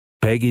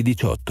Peggy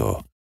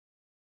 18.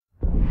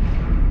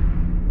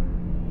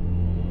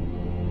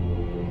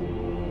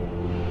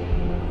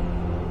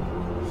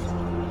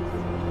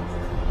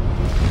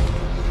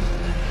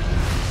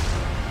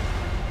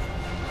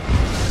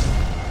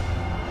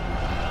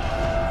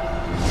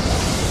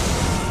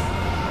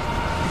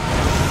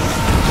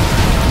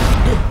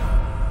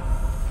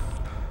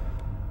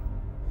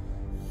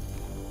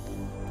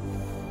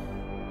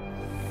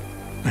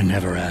 I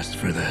never asked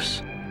for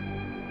this.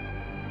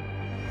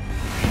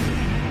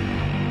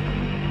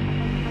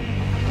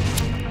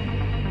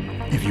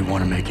 If you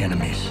want to make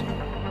enemies,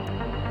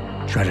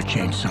 try to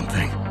change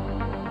something.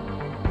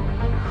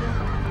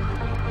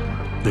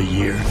 The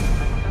year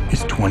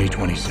is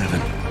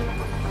 2027.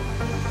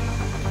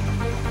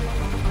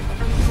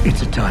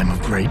 It's a time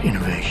of great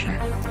innovation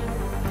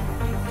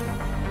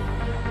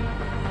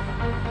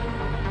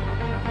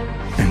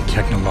and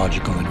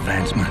technological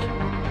advancement.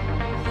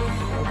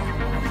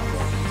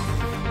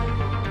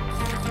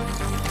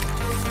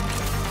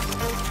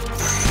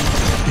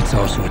 It's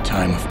also a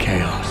time of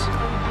chaos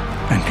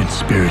and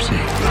conspiracy.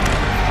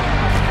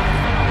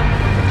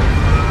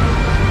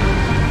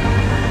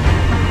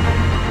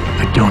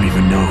 I don't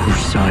even know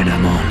whose side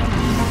I'm on.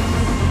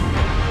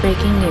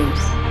 Breaking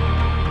news.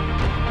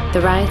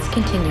 The riots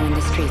continue in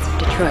the streets of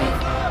Detroit.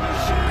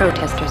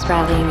 Protesters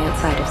rallying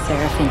outside of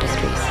Seraph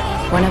Industries,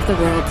 one of the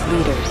world's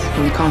leaders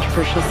in the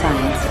controversial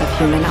science of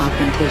human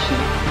augmentation.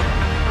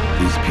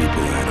 These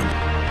people, Adam,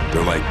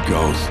 they're like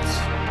ghosts.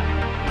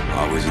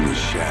 Always in the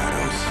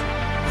shadows.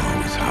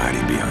 Always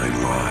hiding behind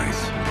lies.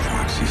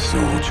 Proxy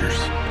soldiers.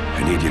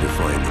 I need you to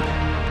find them.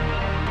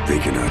 They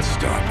cannot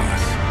stop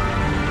us.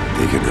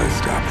 They cannot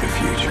stop the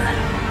future.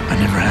 I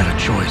never had a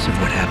choice of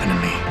what happened to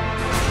me.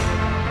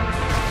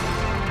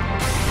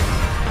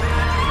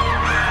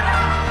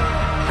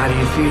 How do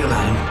you feel,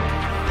 Adam?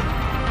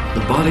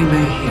 The body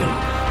may heal,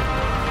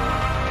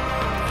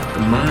 but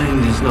the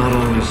mind is not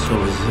always so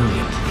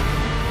resilient.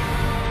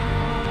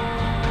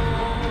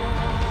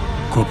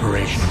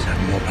 Corporations have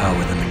more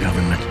power than the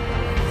government.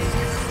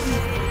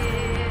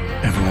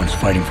 Everyone's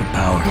fighting for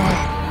power,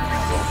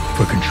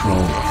 for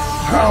control.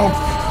 Help!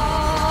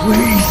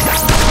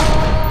 Please!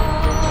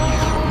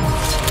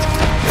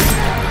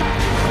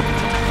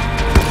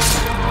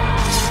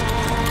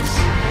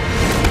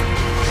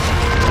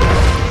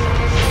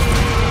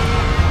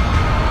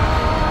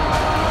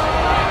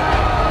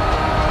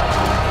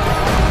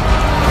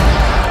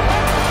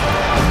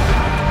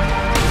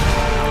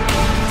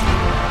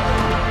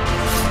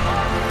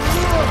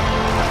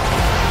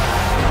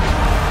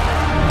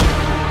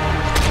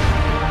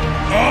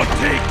 I'll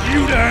take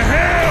you to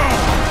hell!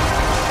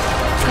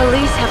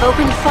 Police have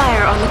opened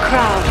fire on the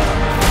crowd.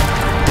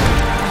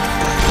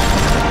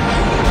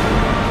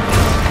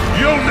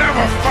 You'll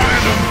never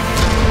find them!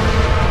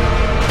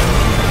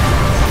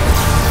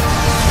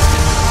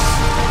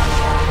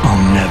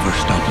 I'll never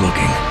stop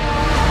looking.